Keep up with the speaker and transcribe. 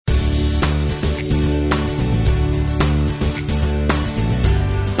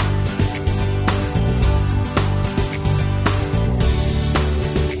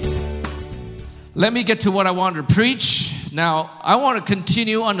Let me get to what I want to preach. Now, I want to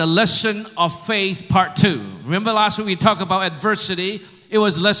continue on the lesson of faith part 2. Remember last week we talked about adversity. It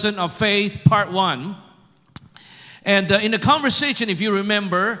was lesson of faith part 1. And in the conversation, if you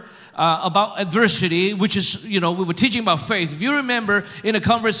remember, about adversity, which is, we were teaching about faith. If you remember in a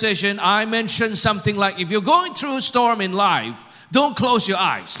conversation, I mentioned something like, if you're going through a storm in life, don't close your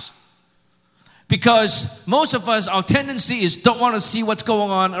eyes. Because most of us, our tendency is don't want to see what's going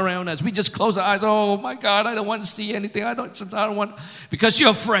on around us. We just close our eyes. Oh my God, I don't want to see anything. I don't want, because you're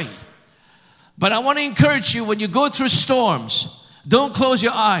afraid. But I want to encourage you, when you go through storms, don't close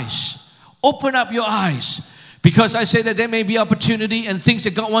your eyes. Open up your eyes. Because I say that there may be opportunity and things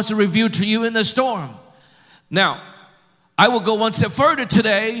that God wants to reveal to you in the storm. Now, I will go one step further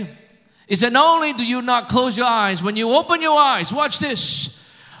today. Is that not only do you not close your eyes, when you open your eyes, watch this.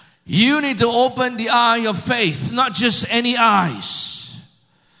 You need to open the eye of faith, not just any eyes.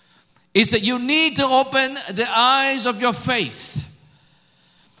 It's that you need to open the eyes of your faith.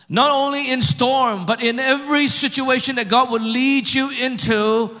 Not only in storm, but in every situation that God will lead you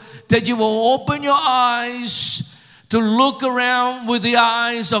into, that you will open your eyes to look around with the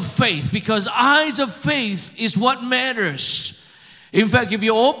eyes of faith. Because eyes of faith is what matters. In fact, if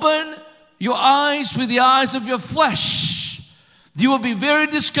you open your eyes with the eyes of your flesh, you will be very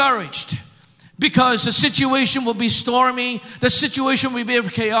discouraged. Because the situation will be stormy, the situation will be very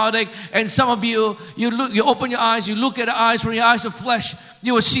chaotic, and some of you open your eyes, you look at the eyes from your eyes of flesh,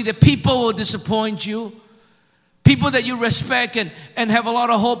 you will see that people will disappoint you. People that you respect and have a lot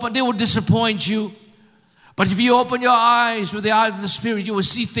of hope, and they will disappoint you. But if you open your eyes with the eyes of the Spirit, you will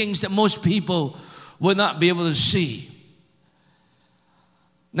see things that most people will not be able to see.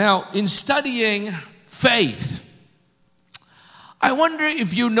 Now, in studying faith, I wonder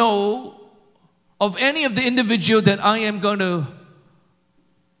if you know of any of the individual that I am going to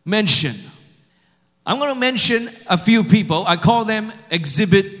mention. I'm going to mention a few people. I call them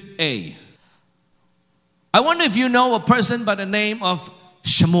Exhibit A. I wonder if you know a person by the name of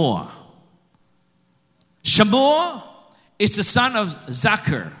Shamor. Shamor is the son of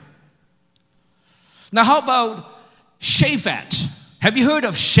Zachar. Now how about Shaphat? Have you heard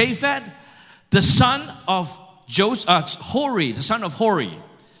of Shaphat? The son of Hori, the son of Hori.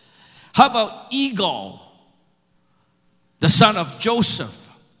 How about Egal, the son of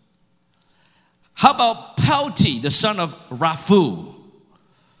Joseph? How about Palti, the son of Raphu?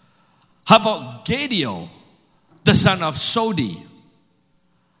 How about Gadiel, the son of Sodi?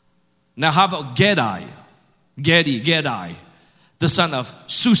 Now how about Gedai, the son of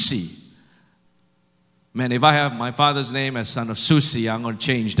Susi? Man, if I have my father's name as son of Susi, I'm going to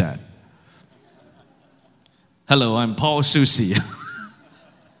change that. Hello, I'm Paul Susi.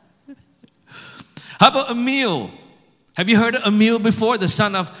 How about Emil? Have you heard of Emil before? The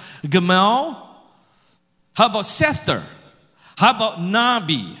son of Gamal? How about Sether? How about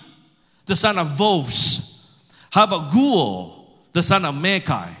Nabi, the son of Vos? How about Guel, the son of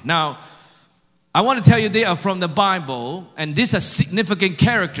Mekai? Now, I want to tell you they are from the Bible, and these are significant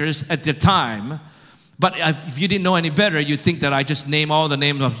characters at the time. But if you didn't know any better, you'd think that I just name all the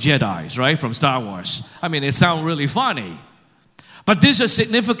names of Jedis, right, from Star Wars. I mean, it sounds really funny. But these are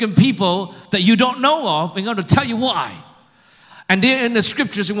significant people that you don't know of. I'm going to tell you why. And they're in the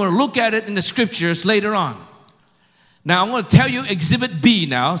scriptures. We're going to look at it in the scriptures later on. Now, I'm going to tell you Exhibit B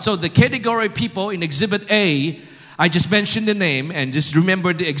now. So the category people in Exhibit A, I just mentioned the name, and just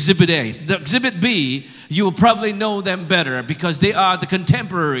remember the Exhibit A. The Exhibit B, you will probably know them better because they are the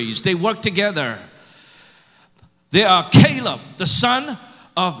contemporaries. They work together. They are Caleb, the son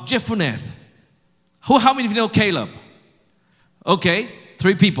of Jephunneh. How many of you know Caleb? Okay,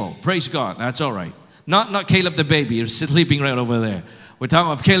 3 people. Praise God. That's all right. Not Caleb the baby. You're sleeping right over there. We're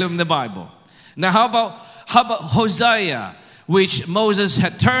talking about Caleb in the Bible. Now, how about Hosea, which Moses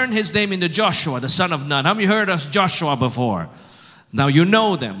had turned his name into Joshua, the son of Nun. How many heard of Joshua before? Now you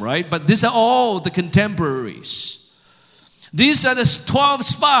know them, right? But these are all the contemporaries. These are the 12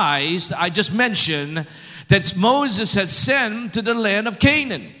 spies I just mentioned that Moses had sent to the land of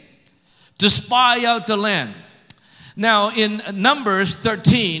Canaan to spy out the land. Now in Numbers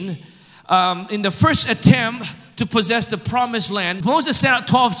 13, in the first attempt to possess the promised land, Moses sent out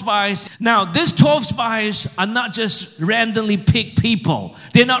 12 spies. Now these 12 spies are not just randomly picked people.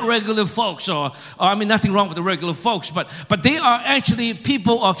 They're not regular folks, or I mean nothing wrong with the regular folks, but they are actually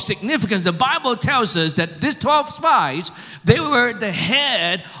people of significance. The Bible tells us that these 12 spies, they were the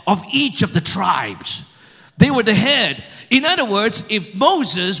head of each of the tribes. They were the head. In other words, if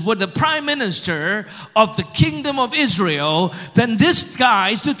Moses were the prime minister of the kingdom of Israel, then these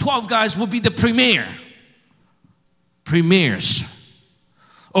guys, the 12 guys, would be the premiers.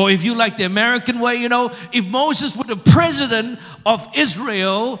 Or if you like the American way, if Moses were the president of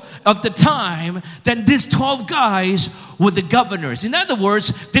Israel of the time, then these 12 guys were the governors. In other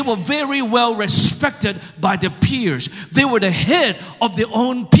words, they were very well respected by their peers. They were the head of their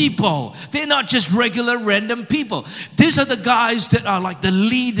own people. They're not just regular random people. These are the guys that are like the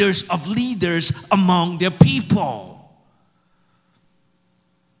leaders of leaders among their people.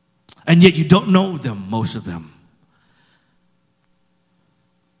 And yet you don't know them, most of them.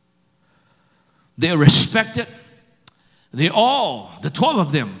 They're respected. They all, the 12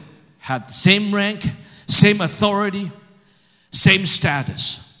 of them, had the same rank, same authority, same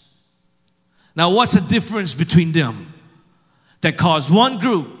status. Now, what's the difference between them that caused one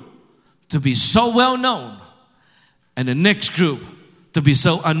group to be so well known and the next group to be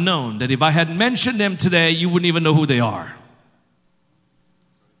so unknown that if I had mentioned them today, you wouldn't even know who they are?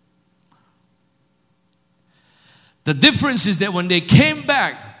 The difference is that when they came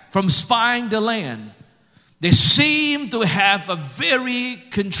back from spying the land, they seem to have a very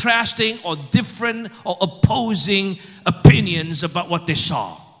contrasting or different or opposing opinions about what they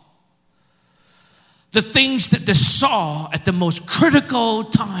saw. The things that they saw at the most critical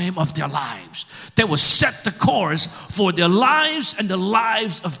time of their lives, that will set the course for their lives and the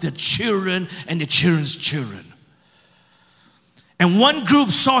lives of their children and their children's children. And one group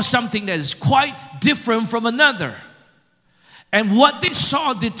saw something that is quite different from another. And what they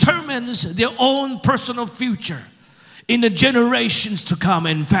saw determines their own personal future in the generations to come.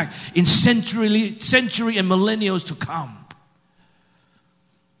 In fact, in century and millennials to come.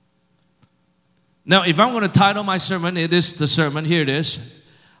 Now, if I'm going to title my sermon, it is the sermon, here it is.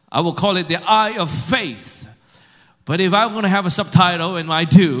 I will call it The Eye of Faith. But if I'm going to have a subtitle, and I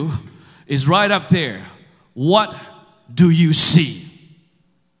do, is right up there. What do you see?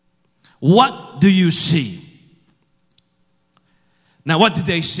 What do you see? Now, what did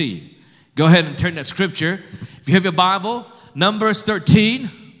they see? Go ahead and turn that scripture. If you have your Bible, Numbers 13.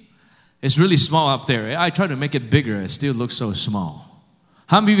 It's really small up there. I try to make it bigger. It still looks so small.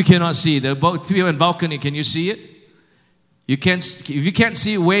 How many of you cannot see? The people in balcony, can you see it? You can't. If you can't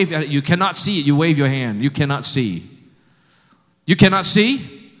see, wave. You cannot see it. You wave your hand. You cannot see. You cannot see?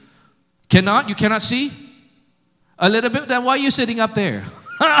 Cannot? You cannot see? A little bit? Then why are you sitting up there?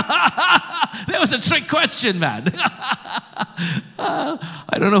 That was a trick question, man.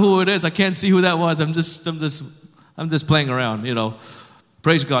 I don't know who it is. I can't see who that was. I'm just playing around,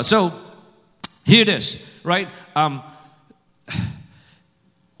 Praise God. So here it is, right?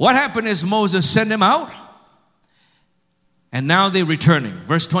 What happened is Moses sent them out, and now they're returning.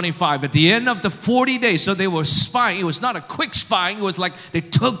 Verse 25. At the end of the 40 days, so they were spying. It was not a quick spying. It was like they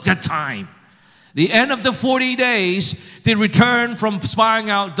took the time. The end of the 40 days, they returned from spying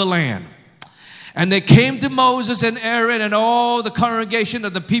out the land. And they came to Moses and Aaron and all the congregation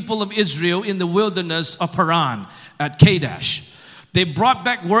of the people of Israel in the wilderness of Paran at Kadesh. They brought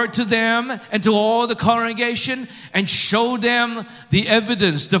back word to them and to all the congregation and showed them the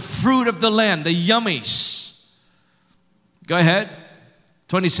evidence, the fruit of the land, the yummies. Go ahead.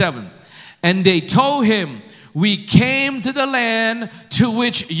 27. And they told him, we came to the land to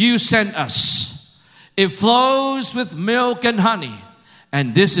which you sent us. It flows with milk and honey,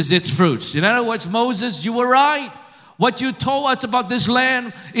 and this is its fruits. In other words, Moses, you were right. What you told us about this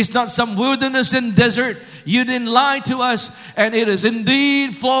land is not some wilderness and desert. You didn't lie to us, and it is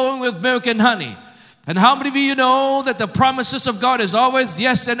indeed flowing with milk and honey. And how many of you know that the promises of God is always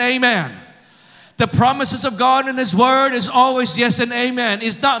yes and amen? The promises of God in His Word is always yes and amen.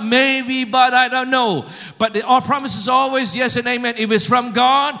 It's not maybe, but I don't know. But our promise is always yes and amen. If it's from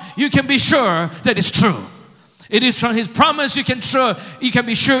God, you can be sure that it's true. It is from His promise you can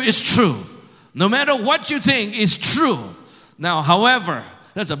be sure it's true. No matter what you think, it's true. Now, however,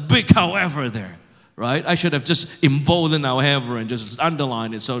 there's a big however there, right? I should have just emboldened however and just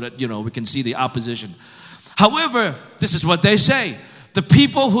underlined it so that, we can see the opposition. However, this is what they say. The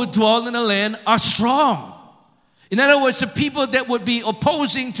people who dwell in the land are strong. In other words, the people that would be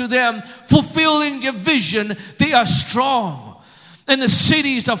opposing to them, fulfilling their vision, they are strong. And the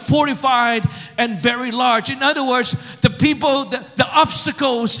cities are fortified and very large. In other words, the people, the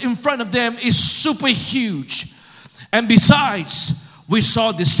obstacles in front of them is super huge. And besides, we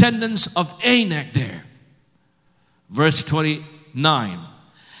saw descendants of Anak there. Verse 29.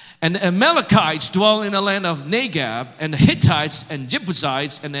 And the Amalekites dwell in the land of Negab, and the Hittites and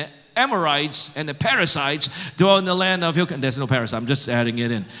Jebusites and the Amorites and the Perizzites dwell in the land of hill country. There's no Perizzites, I'm just adding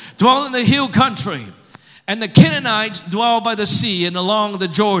it in. Dwell in the hill country. And the Canaanites dwell by the sea and along the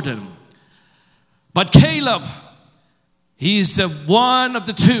Jordan. But Caleb, he's the one of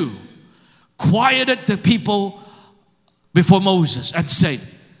the two, quieted the people before Moses and said,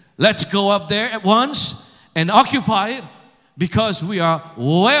 let's go up there at once and occupy it because we are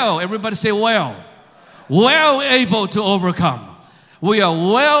everybody say well able to overcome. We are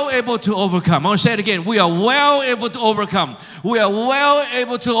well able to overcome. I want to say it again. We are well able to overcome. We are well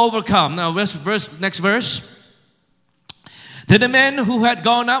able to overcome. Now, next verse. Then the men who had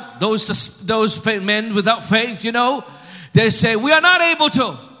gone up, those men without faith, they say, we are not able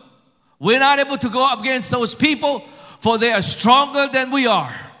to. We're not able to go up against those people, for they are stronger than we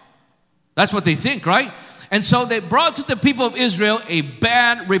are. That's what they think, right? And so they brought to the people of Israel a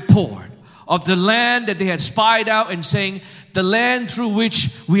bad report of the land that they had spied out, and saying, the land through which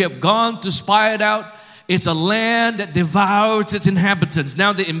we have gone to spy it out is a land that devours its inhabitants.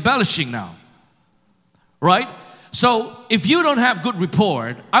 Now they're embellishing now, right? So if you don't have good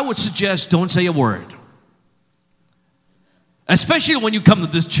report, I would suggest don't say a word. Especially when you come to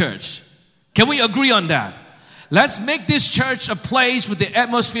this church. Can we agree on that? Let's make this church a place with the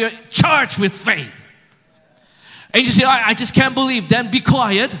atmosphere charged with faith. And you say, I just can't believe. Then be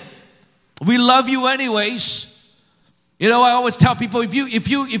quiet. We love you anyways. I always tell people,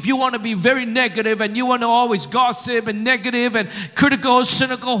 if you want to be very negative and you want to always gossip and negative and critical,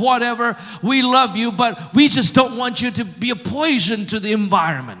 cynical, whatever, we love you, but we just don't want you to be a poison to the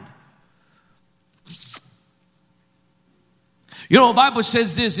environment. The Bible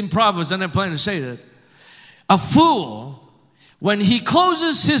says this in Proverbs, and I'm planning to say that. A fool, when he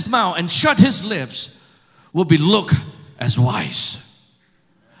closes his mouth and shut his lips, will be looked as wise.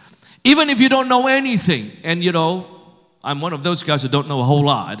 Even if you don't know anything, and I'm one of those guys who don't know a whole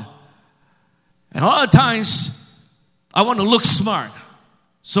lot. And a lot of times, I want to look smart.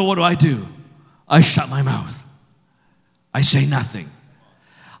 So what do? I shut my mouth. I say nothing.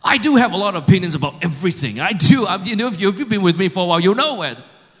 I do have a lot of opinions about everything. I do. If you've been with me for a while, you'll know it.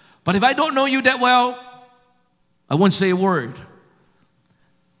 But if I don't know you that well, I won't say a word.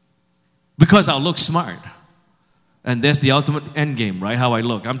 Because I'll look smart. And that's the ultimate end game, right? How I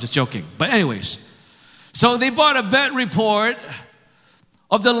look. I'm just joking. But anyways. So they brought a bad report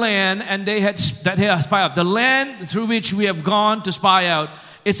of the land, and they had spied out. The land through which we have gone to spy out,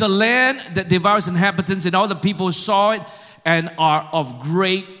 it's a land that devours inhabitants, and all the people saw it and are of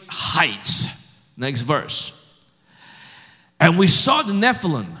great heights. Next verse. And we saw the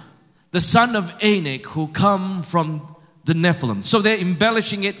Nephilim, the son of Anak, who come from the Nephilim. So they're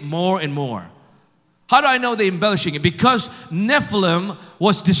embellishing it more and more. How do I know they're embellishing it? Because Nephilim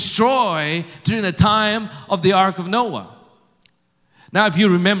was destroyed during the time of the Ark of Noah. Now, if you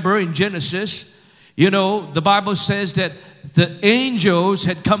remember in Genesis, the Bible says that the angels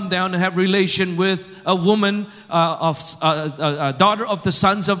had come down and have relation with a woman, a daughter of the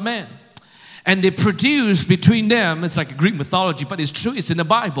sons of men. And they produced between them, it's like a Greek mythology, but it's true, it's in the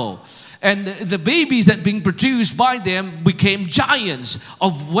Bible. And the babies that being produced by them became giants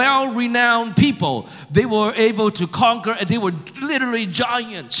of well-renowned people. They were able to conquer, and they were literally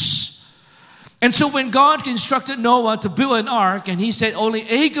giants. And so when God instructed Noah to build an ark, and he said, only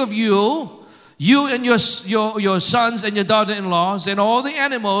 8 of you and your sons and your daughter-in-laws and all the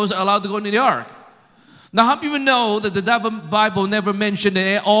animals are allowed to go into the ark. Now, how do you know that the Bible never mentioned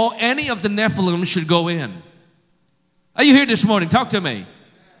that any of the Nephilim should go in? Are you here this morning? Talk to me.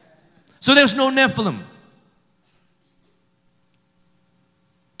 So there's no Nephilim.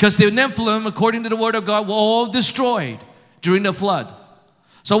 Because the Nephilim, according to the Word of God, were all destroyed during the flood.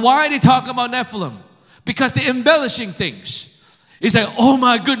 So why are they talking about Nephilim? Because they're embellishing things. It's like, oh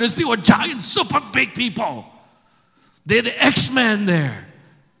my goodness, they were giant, super big people. They're the X-Men there.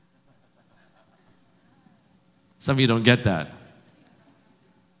 Some of you don't get that.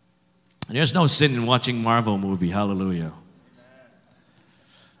 There's no sin in watching Marvel movie. Hallelujah.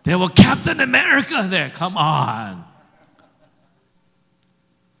 There were Captain America there. Come on.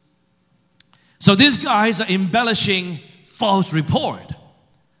 So these guys are embellishing false report.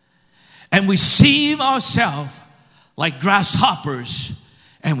 And we seem ourselves like grasshoppers,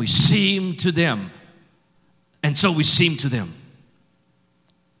 and we seem to them. And so we seem to them.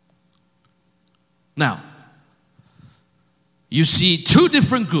 Now, you see 2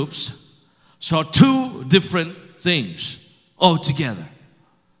 different groups, saw 2 different things altogether.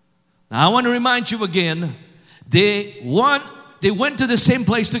 Now I want to remind you again, they went to the same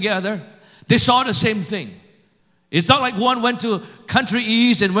place together. They saw the same thing. It's not like one went to country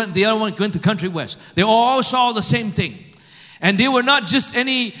east and the other one went to country west. They all saw the same thing. And they were not just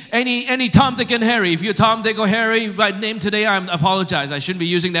any Tom, Dick, and Harry. If you're Tom, Dick, or Harry by name today, I apologize. I shouldn't be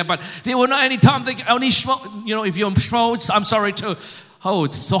using that. But they were not any Tom, Dick, only Schmo. If you're Schmo, I'm sorry too. Oh,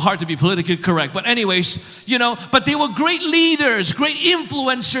 it's so hard to be politically correct. But anyways, but they were great leaders, great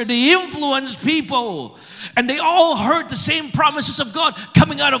influencers. They influenced people. And they all heard the same promises of God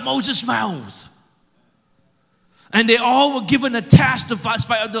coming out of Moses' mouth. And they all were given a task to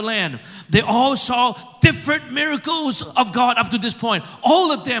spy out the land. They all saw different miracles of God up to this point.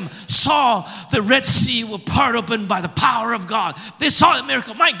 All of them saw the Red Sea were part open by the power of God. They saw the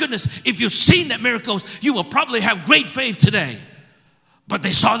miracle. My goodness, if you've seen that miracles, you will probably have great faith today. But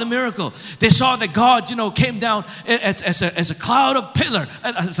they saw the miracle. They saw that God, came down as a cloud of pillar,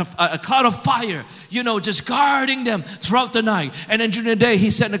 as a cloud of fire, just guarding them throughout the night. And then during the day, He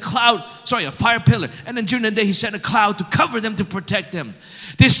sent a fire pillar. And then during the day, He sent a cloud to cover them, to protect them.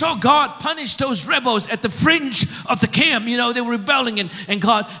 They saw God punish those rebels at the fringe of the camp. They were rebelling, and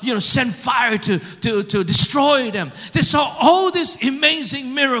God, sent fire to destroy them. They saw all these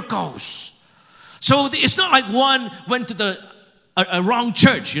amazing miracles. So it's not like one went to a wrong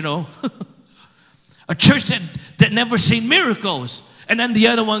church, a church that never seen miracles, and then the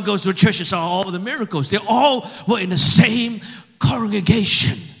other one goes to a church and saw all the miracles. They all were in the same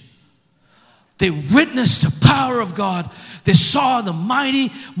congregation. They witnessed the power of God. They saw the mighty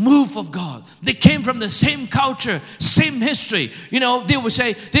move of God. They came from the same culture, same history. They may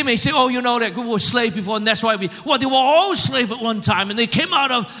say, that we were slaves before, and that's why they were all slaves at one time, and they came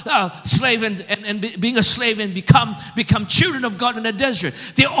out of slave and being a slave and become children of God in the desert.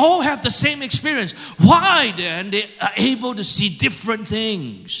 They all have the same experience. Why then they are able to see different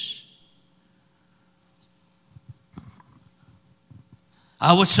things?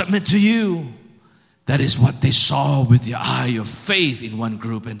 I would submit to you, that is what they saw with the eye of faith in one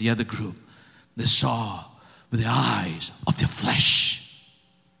group, and the other group they saw with the eyes of their flesh.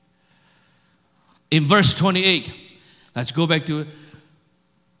 In verse 28, let's go back to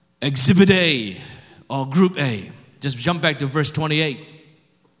Exhibit A or Group A. Just jump back to verse 28.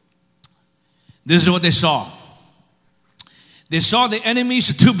 This is what they saw. They saw the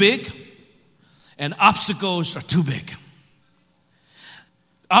enemies are too big and obstacles are too big.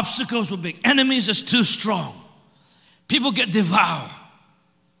 Obstacles were big. Enemies is too strong. People get devoured.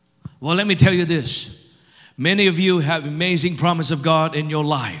 Well, let me tell you this. Many of you have amazing promise of God in your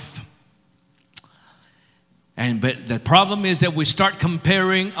life. But the problem is that we start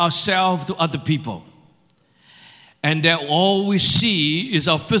comparing ourselves to other people. And that all we see is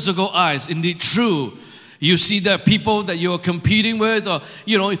our physical eyes. Indeed, true. You see the people that you're competing with, or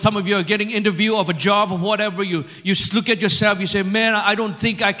some of you are getting interview of a job or whatever. You look at yourself, you say, man, I don't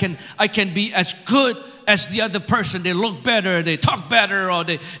think I can be as good as the other person. They look better, they talk better, or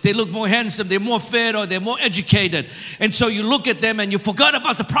they look more handsome, they're more fit, or they're more educated. And so you look at them and you forgot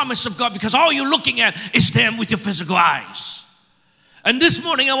about the promise of God, because all you're looking at is them with your physical eyes. And this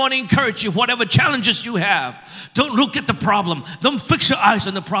morning I want to encourage you, whatever challenges you have, don't look at the problem. Don't fix your eyes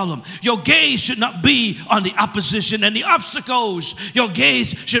on the problem. Your gaze should not be on the opposition and the obstacles. Your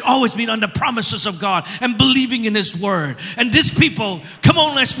gaze should always be on the promises of God and believing in His word. And these people, come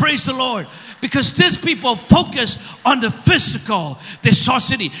on, let's praise the Lord. Because these people focus on the physical. They saw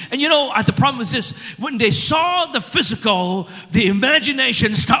city. And the problem is this. When they saw the physical, the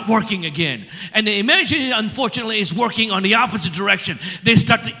imagination stopped working again. And the imagination, unfortunately, is working on the opposite direction. They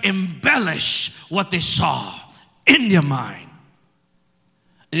start to embellish what they saw in their mind.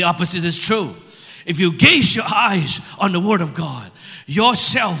 The opposite is true. If you gaze your eyes on the Word of God,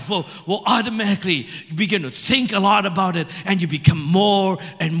 yourself will automatically begin to think a lot about it, and you become more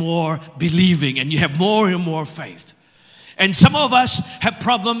and more believing, and you have more and more faith. And some of us have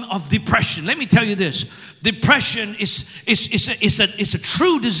problem of depression. Let me tell you this. Depression is a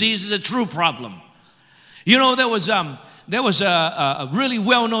true disease, it's a true problem. There was a really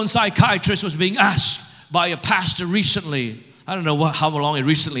well-known psychiatrist was being asked by a pastor recently. I don't know how long it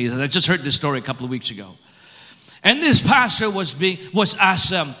recently is. I just heard this story a couple of weeks ago. And this pastor was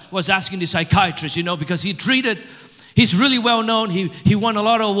asking the psychiatrist, because he's really well known. He won a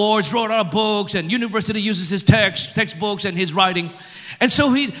lot of awards, wrote a lot of books, and university uses his textbooks and his writing. And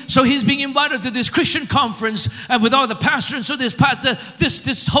so he's being invited to this Christian conference and with all the pastors. And so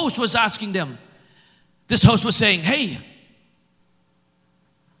this host was asking them. This host was saying, hey,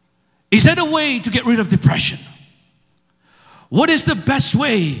 is there a way to get rid of depression? What is the best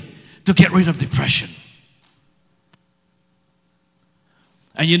way to get rid of depression?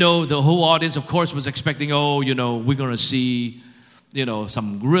 And the whole audience, of course, was expecting, we're going to see,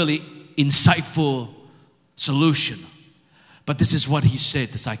 some really insightful solution. But this is what he said,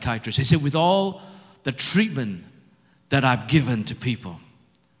 the psychiatrist. He said, with all the treatment that I've given to people,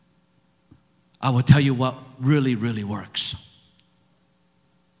 I will tell you what really, really works.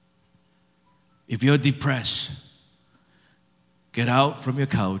 If you're depressed, Get out from your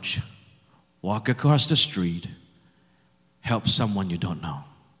couch, walk across the street, help someone you don't know.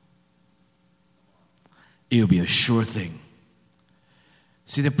 It'll be a sure thing.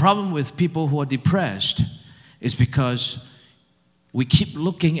 See, the problem with people who are depressed is because we keep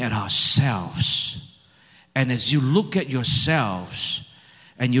looking at ourselves. And as you look at yourselves,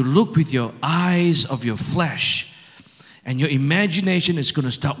 and you look with your eyes of your flesh, and your imagination is going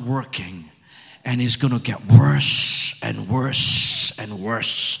to start working, and it's going to get worse and worse and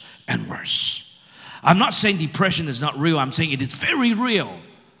worse and worse. I'm not saying depression is not real. I'm saying it is very real.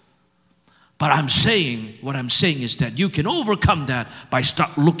 But what I'm saying is that you can overcome that by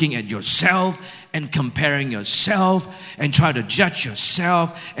start looking at yourself and comparing yourself and try to judge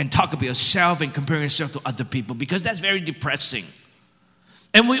yourself and talk about yourself and comparing yourself to other people, because that's very depressing.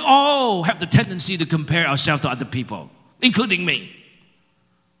 And we all have the tendency to compare ourselves to other people, including me.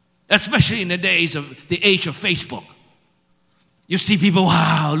 Especially in the age of Facebook. You see people,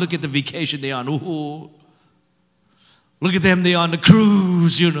 wow, look at the vacation they're on. Ooh. Look at them, they're on the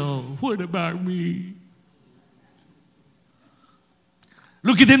cruise, What about me?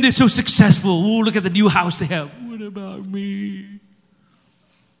 Look at them, they're so successful. Ooh, look at the new house they have. What about me?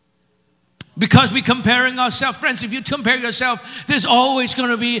 Because we're comparing ourselves. Friends, if you compare yourself, there's always going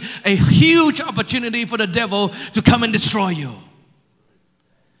to be a huge opportunity for the devil to come and destroy you.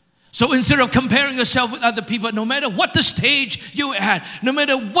 So instead of comparing yourself with other people, no matter what the stage you're at, no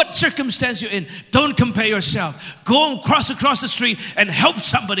matter what circumstance you're in, don't compare yourself. Go across the street and help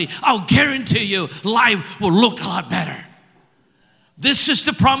somebody. I'll guarantee you life will look a lot better. This is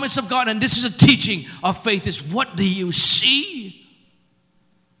the promise of God, and this is a teaching of faith. Is what do you see?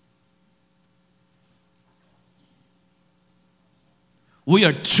 We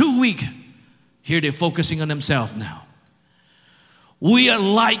are too weak. Here they're focusing on themselves now. We are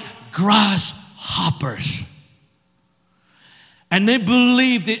like grasshoppers. And they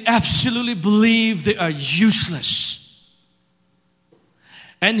absolutely believe they are useless.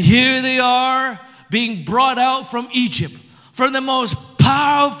 And here they are being brought out from Egypt, from the most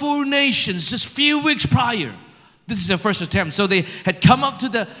powerful nations, just few weeks prior. This is their first attempt. So they had come up to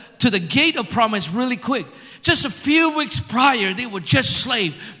the gate of promise really quick. Just a few weeks prior, they were just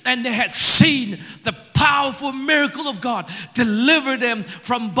slaves, and they had seen the powerful miracle of God deliver them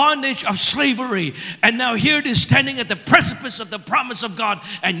from bondage of slavery. And now here they're standing at the precipice of the promise of God,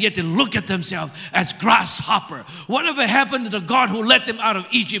 and yet they look at themselves as grasshopper. Whatever happened to the God who led them out of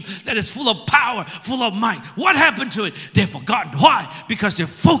Egypt that is full of power, full of might? What happened to it? They've forgotten. Why? Because they're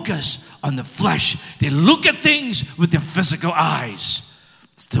focused on the flesh. They look at things with their physical eyes,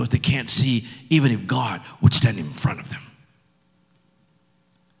 so they can't see even if God would stand in front of them.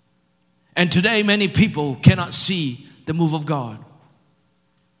 And today many people cannot see the move of God.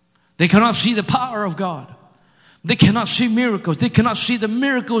 They cannot see the power of God. They cannot see miracles. They cannot see the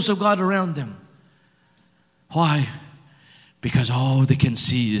miracles of God around them. Why? Because all they can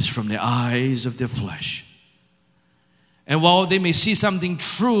see is from the eyes of their flesh. And while they may see something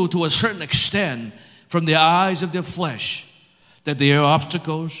true to a certain extent from the eyes of their flesh, that there are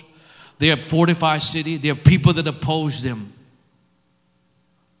obstacles, there are fortified cities, there are people that oppose them.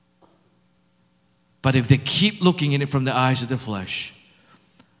 But if they keep looking at it from the eyes of the flesh,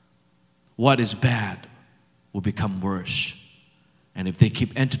 what is bad will become worse. And if they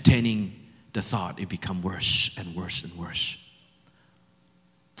keep entertaining the thought, it becomes worse and worse and worse.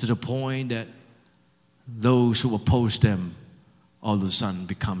 To the point that those who oppose them all of a sudden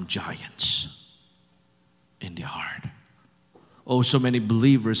become giants in their heart. Oh, so many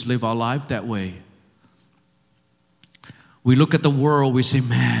believers live our life that way. We look at the world, we say,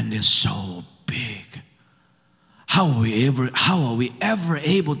 man, they're so big. How are we ever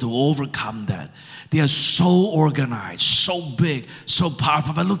able to overcome that? They are so organized, so big, so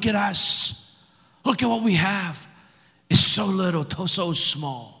powerful. But look at us. Look at what we have. It's so little, so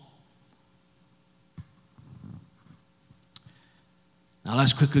small. Now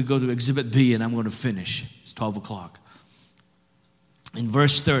let's quickly go to Exhibit B, and I'm going to finish. It's 12 o'clock. In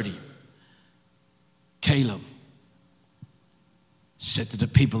verse 30, Caleb said to the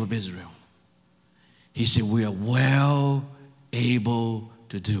people of Israel, he said, we are well able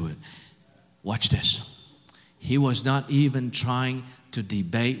to do it. Watch this. He was not even trying to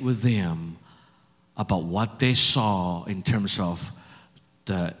debate with them about what they saw in terms of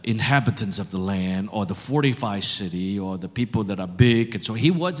the inhabitants of the land or the fortified city or the people that are big. And so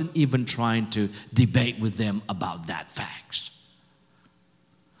he wasn't even trying to debate with them about that facts.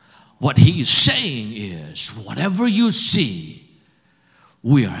 What he is saying is, whatever you see,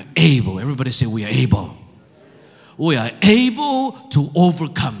 we are able. Everybody say, we are able. We are able to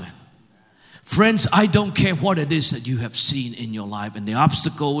overcome it. Friends, I don't care what it is that you have seen in your life and the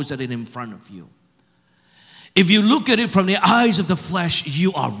obstacles that are in front of you. If you look at it from the eyes of the flesh,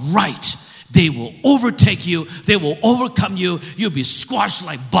 you are right. They will overtake you. They will overcome you. You'll be squashed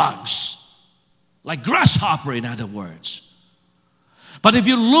like bugs, like grasshopper, in other words. But if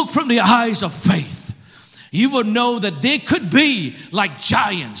you look from the eyes of faith, you will know that they could be like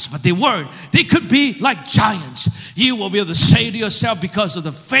giants, but they weren't. They could be like giants. You will be able to say to yourself, because of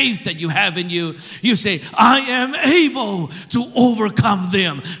the faith that you have in you, you say, I am able to overcome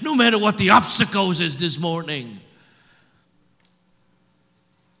them, no matter what the obstacles is this morning.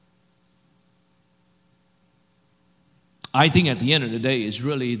 I think at the end of the day, it's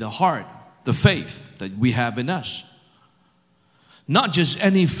really the heart, the faith that we have in us. Not just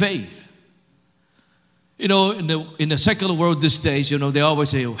any faith. You know, in the secular world these days, you know, they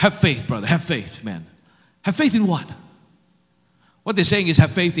always say, have faith, brother, have faith, man. Have faith in what? What they're saying is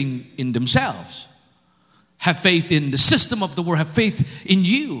have faith in themselves. Have faith in the system of the world. Have faith in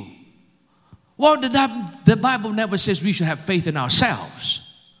you. Well, the Bible never says we should have faith in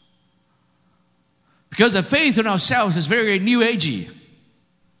ourselves. Because the faith in ourselves is very new agey.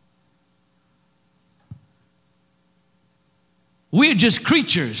 We're just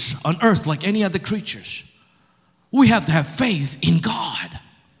creatures on earth like any other creatures. We have to have faith in God.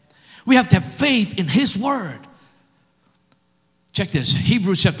 We have to have faith in His Word. Check this,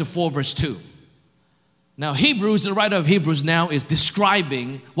 Hebrews chapter 4 verse 2. Now Hebrews, the writer of Hebrews now is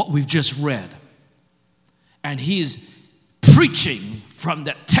describing what we've just read. And he is preaching from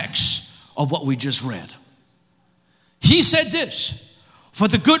that text of what we just read. He said this, for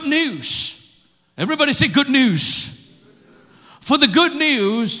the good news, everybody say good news. For the good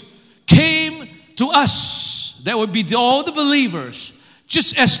news came to us. That would be all the believers,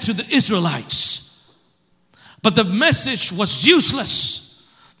 just as to the Israelites. But the message was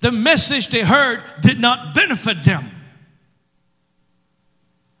useless. The message they heard did not benefit them.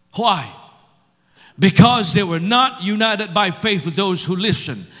 Why? Because they were not united by faith with those who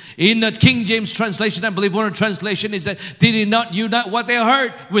listen. In the King James translation, I believe one of the translation is that they did not unite what they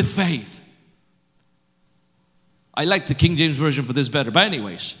heard with faith. I like the King James version for this better. But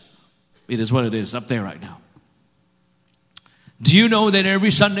anyways, it is what it is up there right now. Do you know that every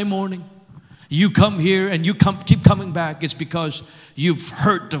Sunday morning you come here and you keep coming back? It's because you've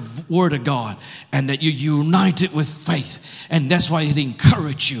heard the Word of God and that you're united with faith. And that's why it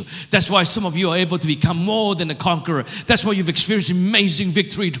encourages you. That's why some of you are able to become more than a conqueror. That's why you've experienced amazing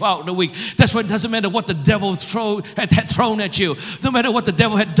victory throughout the week. That's why it doesn't matter what the devil had thrown at you. No matter what the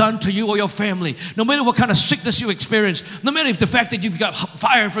devil had done to you or your family. No matter what kind of sickness you experienced. No matter if the fact that you got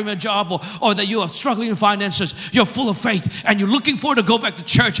fired from your job or that you are struggling in finances. You're full of faith and you're looking forward to go back to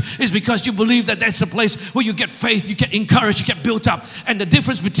church is because you believe that that's the place where you get faith, you get encouraged, you get built up. And the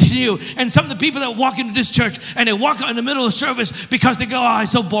difference between you and some of the people that walk into this church and they walk out in the middle of the service because they go, oh,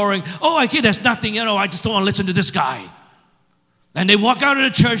 it's so boring. Oh, I get there's nothing, I just don't want to listen to this guy. And they walk out of the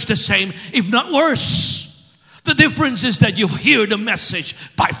church the same, if not worse. The difference is that you hear the message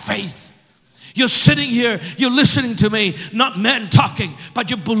by faith. You're sitting here, you're listening to me, not men talking,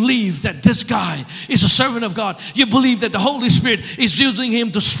 but you believe that this guy is a servant of God. You believe that the Holy Spirit is using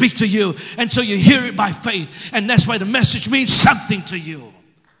him to speak to you. And so you hear it by faith. And that's why the message means something to you.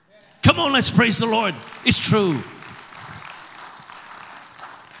 Come on, let's praise the Lord. It's true.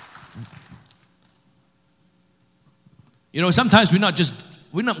 Sometimes we're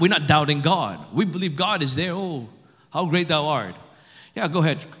not doubting God. We believe God is there. Oh, how great thou art. Yeah, go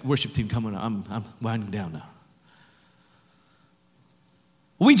ahead, worship team, come on. I'm winding down now.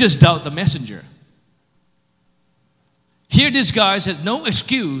 We just doubt the messenger. Here this guy has no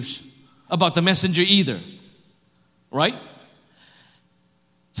excuse about the messenger either. Right?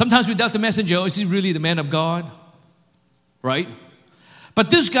 Sometimes we doubt the messenger. Oh, is he really the man of God? Right?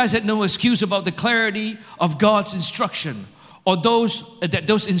 But this guy had no excuse about the clarity of God's instruction or that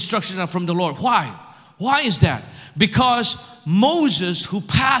those instructions are from the Lord. Why? Why is that? Because Moses, who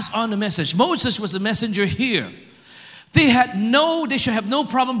passed on the message, Moses was the messenger here. They should have no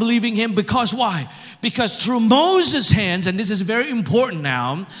problem believing him because why? Because through Moses' hands, and this is very important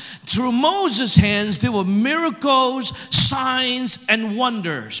now, through Moses' hands there were miracles, signs, and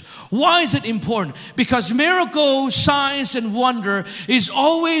wonders. Why is it important? Because miracles, signs, and wonder is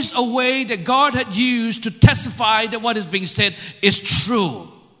always a way that God had used to testify that what is being said is true.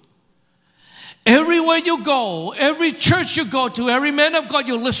 Everywhere you go, every church you go to, every man of God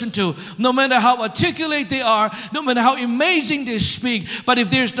you listen to, no matter how articulate they are, no matter how amazing they speak, but if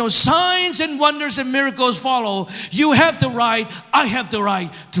there's no signs and wonders and miracles follow, you have the right, I have the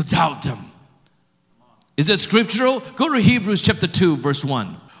right to doubt them. Is that scriptural? Go to Hebrews chapter 2 verse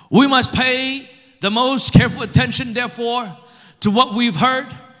 1. We must pay the most careful attention, therefore, to what we've heard,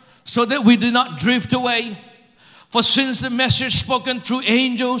 so that we do not drift away. For since the message spoken through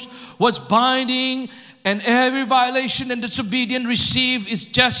angels was binding, and every violation and disobedience received is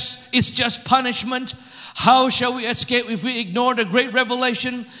just punishment, how shall we escape if we ignore the great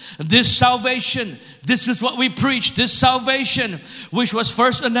revelation? This salvation, this is what we preach, this salvation, which was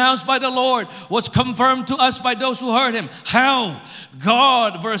first announced by the Lord, was confirmed to us by those who heard Him. How?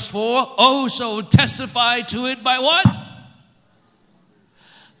 God, verse 4, also testified to it by what?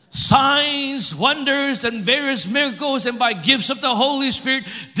 Signs, wonders, and various miracles, and by gifts of the Holy Spirit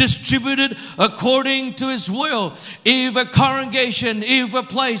distributed according to His will. If a congregation, if a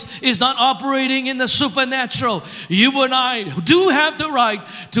place is not operating in the supernatural, you and I do have the right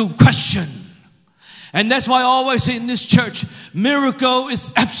to question. And that's why I always say in this church, miracle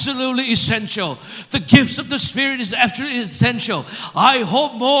is absolutely essential. The gifts of the Spirit is absolutely essential. I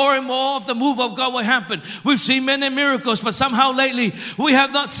hope more and more of the move of God will happen. We've seen many miracles, but somehow lately we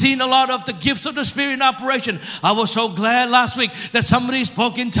have not seen a lot of the gifts of the Spirit in operation. I was so glad last week that somebody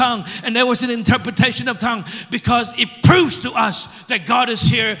spoke in tongue and there was an interpretation of tongue, because it proves to us that God is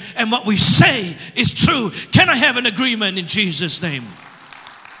here and what we say is true. Can I have an agreement in Jesus' name?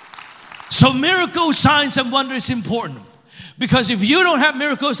 So miracles, signs, and wonders is important. Because if you don't have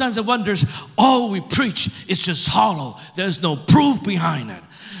miracles, signs, and wonders, all we preach is just hollow. There's no proof behind it.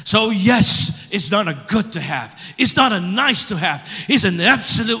 So yes, it's not a good to have. It's not a nice to have. It's an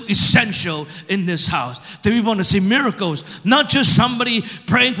absolute essential in this house. That we want to see miracles. Not just somebody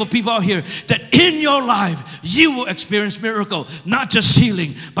praying for people out here. That in your life, you will experience miracle. Not just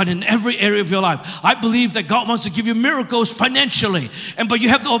healing, but in every area of your life. I believe that God wants to give you miracles financially. But you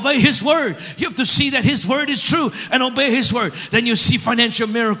have to obey His word. You have to see that His word is true and obey His word. Then you see financial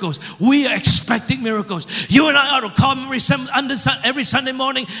miracles. We are expecting miracles. You and I ought to come every Sunday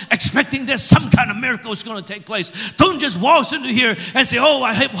morning expecting that some kind of miracle is going to take place. Don't just waltz into here and say, oh,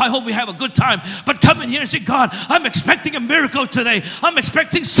 I hope we have a good time. But come in here and say, God, I'm expecting a miracle today. I'm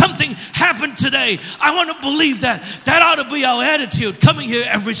expecting something happen today. I want to believe that. That ought to be our attitude coming here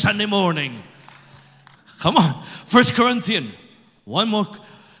every Sunday morning. Come on. 1 Corinthians,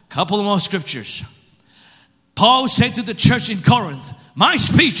 couple more scriptures. Paul said to the church in Corinth, my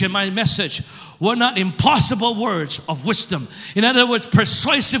speech and my message were not impossible words of wisdom. In other words,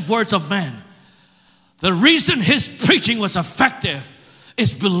 persuasive words of man. The reason his preaching was effective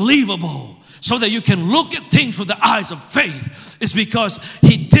is believable, so that you can look at things with the eyes of faith, is because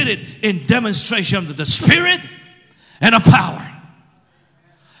he did it in demonstration of the Spirit and of power.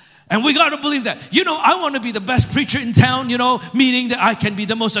 And we got to believe that. You know, I want to be the best preacher in town, meaning that I can be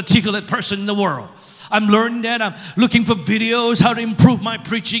the most articulate person in the world. I'm learning that. I'm looking for videos, how to improve my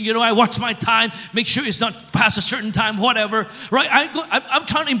preaching. I watch my time, make sure it's not past a certain time, whatever. Right? I'm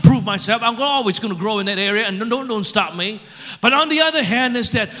trying to improve myself. I'm always going to grow in that area, and don't stop me. But on the other hand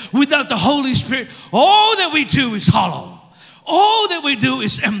is that without the Holy Spirit, all that we do is hollow. All that we do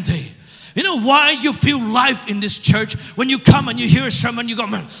is empty. You know why you feel life in this church? When you come and you hear a sermon, you go,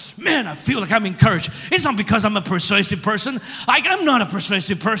 man, I feel like I'm encouraged. It's not because I'm a persuasive person. I'm not a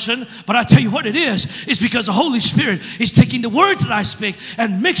persuasive person, but I tell you what it is. It's because the Holy Spirit is taking the words that I speak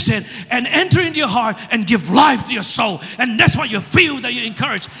and mix it and enter into your heart and give life to your soul. And that's why you feel that you're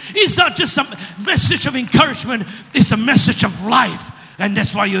encouraged. It's not just some message of encouragement. It's a message of life. And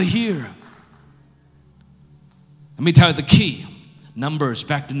that's why you're here. Let me tell you the key.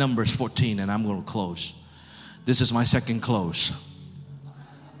 Back to Numbers 14, and I'm going to close. This is my second close.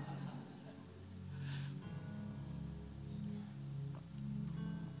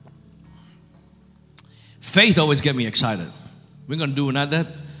 Faith always gets me excited. We're going to do another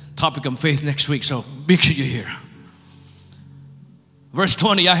topic on faith next week, so make sure you're here. Verse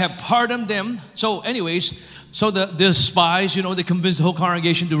 20, I have pardoned them. So the spies, they convinced the whole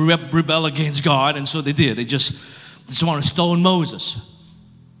congregation to rebel against God, and so they did. They just want to stone Moses.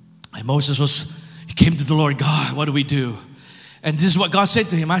 And he came to the Lord, God, what do we do? And this is what God said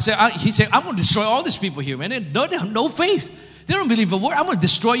to him. He said, I'm going to destroy all these people here, man. They have no faith. They don't believe a word. I'm going to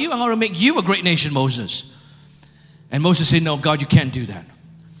destroy you. I'm going to make you a great nation, Moses. And Moses said, no, God, you can't do that.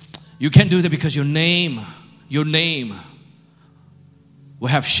 You can't do that because your name will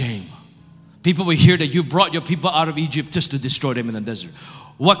have shame. People will hear that you brought your people out of Egypt just to destroy them in the desert.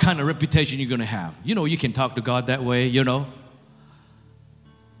 What kind of reputation are you going to have? You can talk to God that way,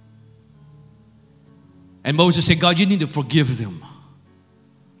 And Moses said, God, you need to forgive them.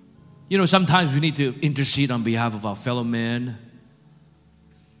 Sometimes we need to intercede on behalf of our fellow men.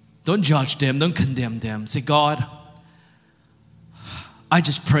 Don't judge them. Don't condemn them. Say, God, I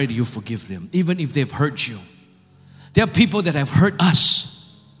just pray that you forgive them, even if they've hurt you. There are people that have hurt us.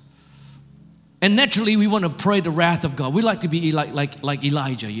 And naturally, we want to pray the wrath of God. We like to be like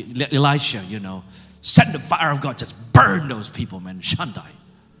Elijah, you know. Send the fire of God, just burn those people, man. Shandai.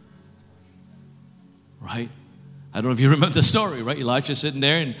 Right? I don't know if you remember the story, right? Elijah sitting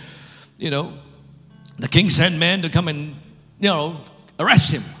there and, you know, the king sent men to come and, you know,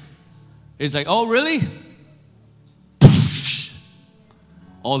 arrest him. He's like, oh, really?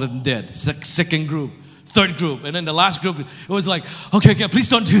 All of them dead. Second group, third group. And then the last group, it was like, okay, please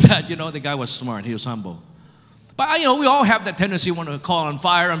don't do that. You know, the guy was smart. He was humble. But, you know, we all have that tendency to want to call on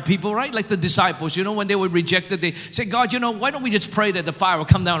fire on people, right? Like the disciples, you know, when they were rejected, they said, God, you know, why don't we just pray that the fire will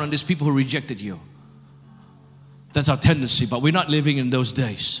come down on these people who rejected you? That's our tendency, but we're not living in those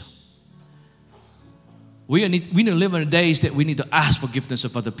days. We need to live in the days that we need to ask forgiveness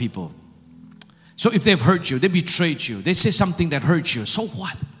of other people. So if they've hurt you, they betrayed you, they say something that hurts you, so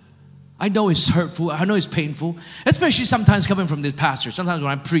what? I know it's hurtful, I know it's painful, especially sometimes coming from the pastor. Sometimes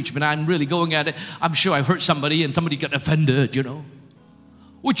when I preach, when I'm really going at it, I'm sure I've hurt somebody and somebody got offended, you know.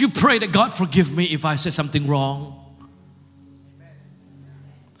 Would you pray that God forgive me if I said something wrong?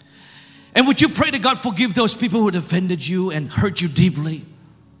 And would you pray that God forgive those people who had offended you and hurt you deeply?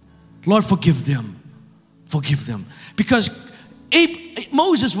 Lord, forgive them. Forgive them. Because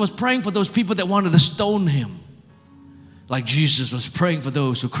Moses was praying for those people that wanted to stone him, like Jesus was praying for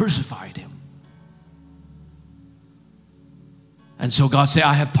those who crucified him. And so God said,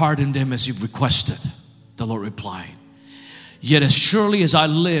 I have pardoned them as you've requested. The Lord replied, yet as surely as I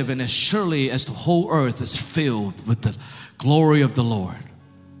live and as surely as the whole earth is filled with the glory of the Lord,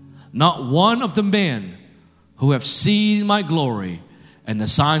 not one of the men who have seen my glory and the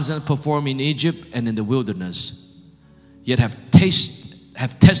signs that I perform in Egypt and in the wilderness, yet have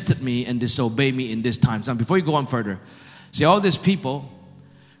tested me and disobeyed me in this time. Now, before you go on further, see, all these people,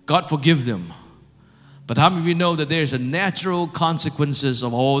 God forgive them. But how many of you know that there's a natural consequences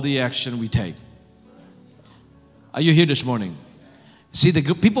of all the action we take? Are you here this morning? See,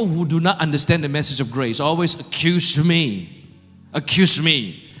 the people who do not understand the message of grace always accuse me. Accuse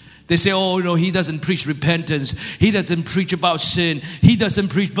me. They say, oh, no, he doesn't preach repentance. He doesn't preach about sin. He doesn't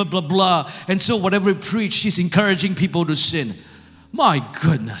preach blah, blah, blah. And so whatever he preached, he's encouraging people to sin. My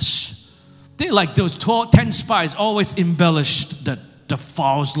goodness. They like those 10 spies always embellished the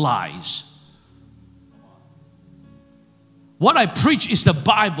false lies. What I preach is the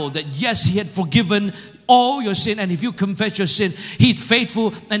Bible, that yes, he had forgiven all your sin. And if you confess your sin, he's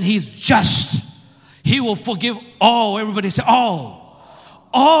faithful and he's just. He will forgive all. Everybody say, all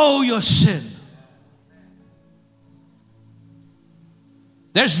your sin.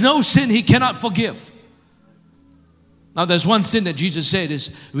 There's no sin he cannot forgive. Now there's one sin that Jesus said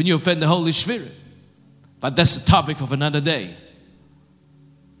is when you offend the Holy Spirit. But that's the topic of another day.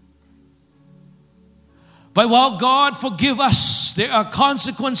 But while God forgive us, there are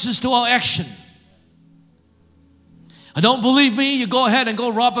consequences to our action. And don't believe me, you go ahead and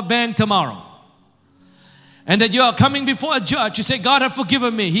go rob a bank tomorrow. And that you are coming before a judge, you say, God has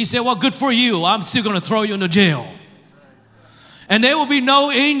forgiven me. He said, well, good for you. I'm still going to throw you into jail. And there will be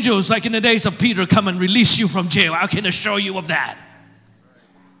no angels like in the days of Peter come and release you from jail. I can assure you of that.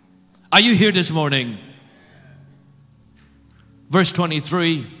 Are you here this morning? Verse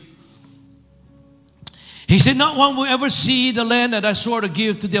 23. He said, not one will ever see the land that I swore to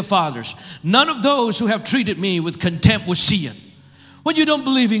give to their fathers. None of those who have treated me with contempt will see it. When you don't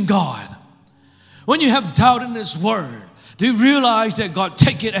believe in God, when you have doubt in His word, do you realize that God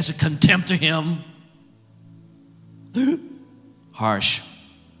take it as a contempt to Him? Harsh.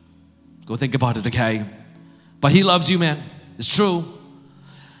 Go think about it, okay? But He loves you, man. It's true.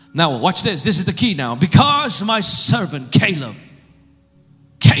 Now, watch this. This is the key now. Because my servant Caleb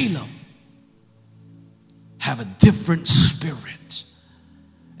have a different spirit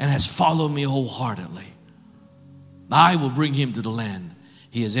and has followed me wholeheartedly, I will bring him to the land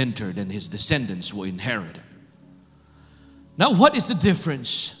he has entered, and his descendants will inherit it. Now, what is the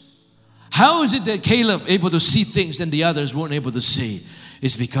difference? How is it that Caleb able to see things and the others weren't able to see?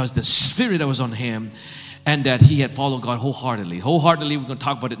 It's because the spirit that was on him, and that he had followed God wholeheartedly. Wholeheartedly, we're going to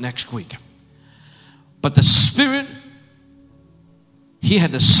talk about it next week. But the spirit, he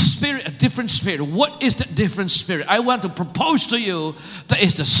had the spirit, a different spirit. What is that different spirit? I want to propose to you that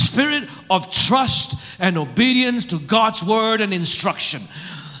it's the spirit of trust and obedience to God's word and instruction.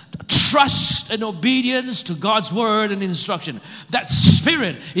 Trust and obedience to God's word and instruction. That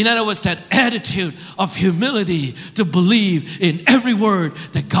spirit, in other words, that attitude of humility to believe in every word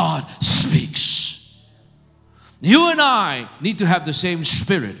that God speaks. You and I need to have the same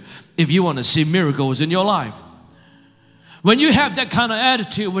spirit if you want to see miracles in your life. When you have that kind of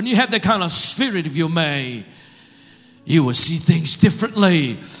attitude, when you have that kind of spirit, if you may, You will see things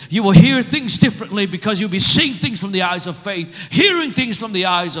differently. You will hear things differently because you'll be seeing things from the eyes of faith, hearing things from the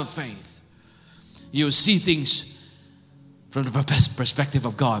eyes of faith. You will see things from the perspective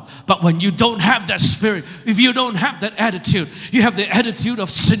of God. But when you don't have that spirit, if you don't have that attitude, you have the attitude of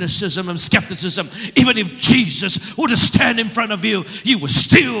cynicism and skepticism. Even if Jesus were to stand in front of you, you would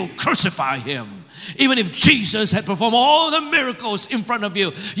still crucify him. Even if Jesus had performed all the miracles in front of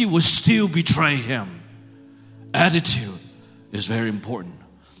you, you would still betray him. Attitude is very important.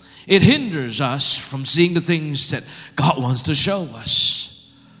 It hinders us from seeing the things that God wants to show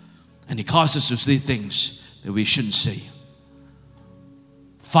us. And it causes us to see things that we shouldn't see.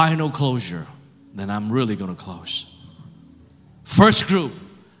 Final closure, then I'm really going to close. First group,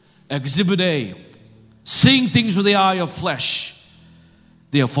 Exhibit A, seeing things with the eye of flesh.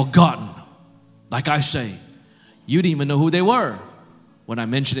 They are forgotten. Like I say, you didn't even know who they were when I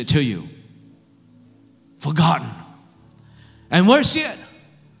mentioned it to you. Forgotten. And worse yet,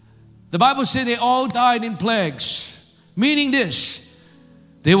 the Bible says they all died in plagues. Meaning this,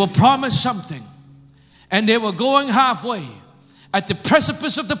 they were promised something and they were going halfway. At the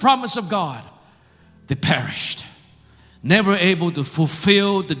precipice of the promise of God, they perished, never able to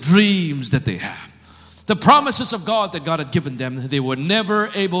fulfill the dreams that they have. The promises of God that God had given them, they were never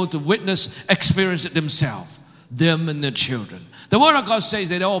able to witness, experience it themselves, them and their children. The Word of God says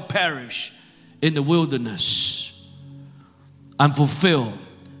they all perish in the wilderness, unfulfilled,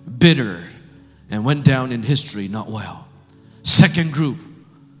 bitter, and went down in history not well. Second group,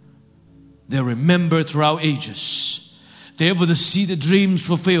 they remember throughout ages. They're able to see the dreams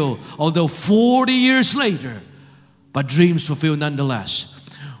fulfilled, although 40 years later, but dreams fulfilled nonetheless.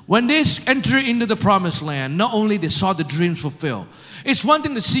 When they enter into the promised land, not only they saw the dreams fulfilled. It's one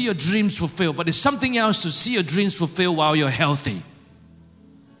thing to see your dreams fulfilled, but it's something else to see your dreams fulfilled while you're healthy.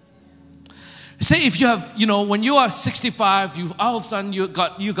 Say if you have, when you are 65, all of a sudden you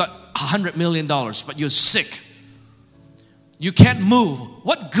got $100 million, but you're sick. You can't move.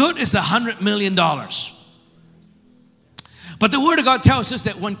 What good is the $100 million? But the Word of God tells us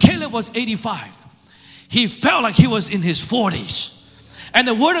that when Caleb was 85, he felt like he was in his 40s. And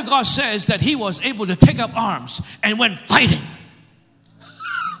the Word of God says that he was able to take up arms and went fighting.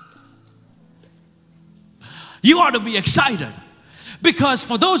 You ought to be excited. Because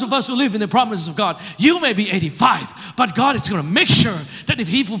for those of us who live in the promises of God, you may be 85, but God is going to make sure that if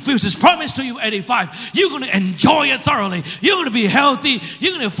He fulfills His promise to you at 85, you're going to enjoy it thoroughly. You're going to be healthy.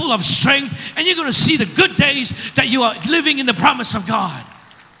 You're going to be full of strength. And you're going to see the good days that you are living in the promise of God.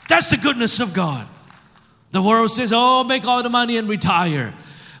 That's the goodness of God. The world says, oh, make all the money and retire.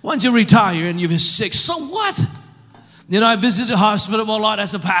 Once you retire and you're sick, so what? I visited the hospital a lot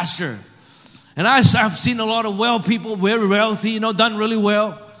as a pastor. And I've seen a lot of people, very wealthy, done really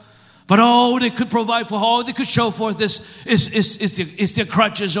well. But they could provide for all they could show forth this is their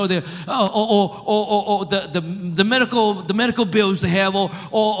crutches or their the medical bills they have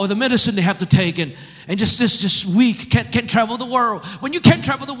or the medicine they have to take and just weak can't travel the world. When you can't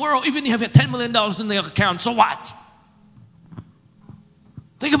travel the world, even if you have $10 million in the account, so what?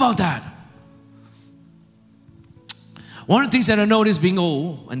 Think about that. One of the things that I noticed being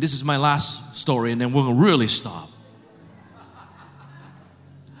old, and this is my last story, and then we're going to really stop.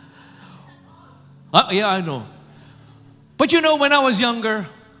 Yeah, I know. But when I was younger,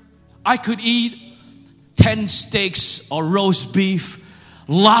 I could eat 10 steaks or roast beef,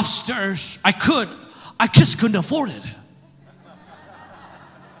 lobsters. I just couldn't afford it.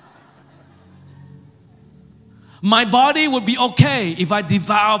 My body would be okay if I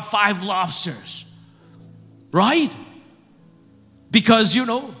devoured 5 lobsters. Right? Because,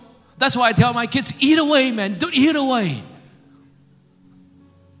 that's why I tell my kids, eat away, man. Don't eat away.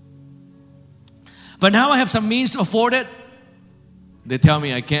 But now I have some means to afford it. They tell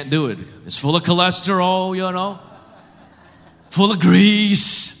me I can't do it. It's full of cholesterol, full of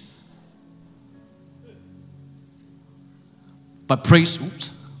grease. But praise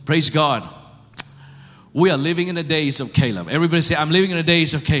God. We are living in the days of Caleb. Everybody say, I'm living in the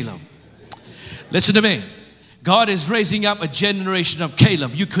days of Caleb. Listen to me. God is raising up a generation of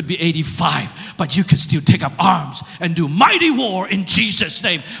Caleb. You could be 85, but you can still take up arms and do mighty war in Jesus'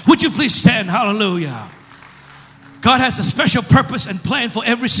 name. Would you please stand? Hallelujah. God has a special purpose and plan for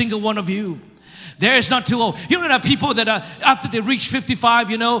every single one of you. There is not too old. There are people that are, after they reach 55,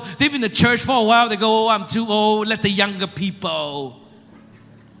 they've been in the church for a while. They go, I'm too old. Let the younger people.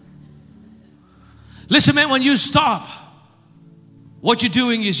 Listen, man, when you stop, what you're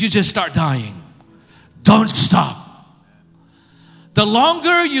doing is you just start dying. Don't stop. The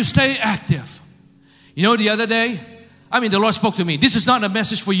longer you stay active. The other day, the Lord spoke to me. This is not a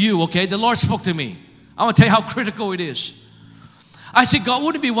message for you, okay? The Lord spoke to me. I want to tell you how critical it is. I said, God,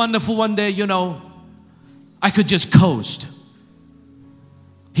 wouldn't it be wonderful one day, I could just coast.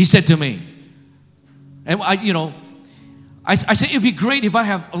 He said to me, and I said, it'd be great if I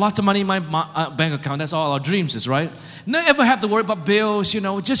have lots of money in my bank account. That's all our dreams is, right? Never have to worry about bills,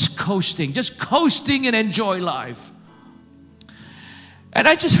 just coasting and enjoy life. And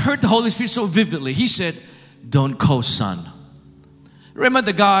I just heard the Holy Spirit so vividly. He said, don't coast, son. Remember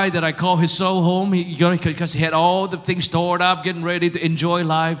the guy that I called his soul home? Because he had all the things stored up, getting ready to enjoy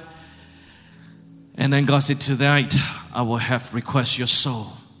life. And then God said, tonight I will have request your soul.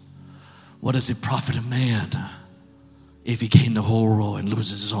 What does it profit a man if he gain the whole world and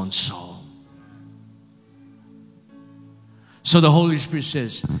loses his own soul? So the Holy Spirit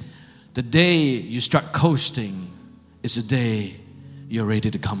says, the day you start coasting is the day you're ready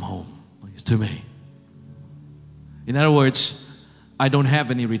to come home. It's to me. In other words, I don't have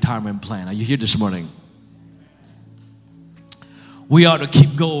any retirement plan. Are you here this morning? We ought to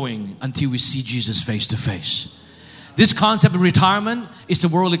keep going until we see Jesus face to face. This concept of retirement is the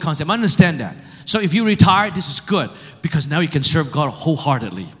worldly concept. I understand that. So if you retire, this is good because now you can serve God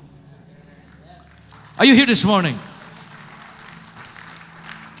wholeheartedly. Are you here this morning?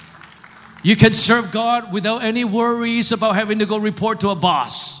 You can serve God without any worries about having to go report to a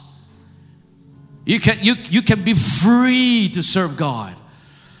boss. You can be free to serve God.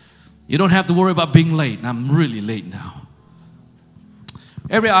 You don't have to worry about being late. I'm really late now.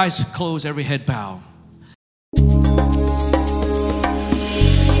 Every eyes closed, every head bowed.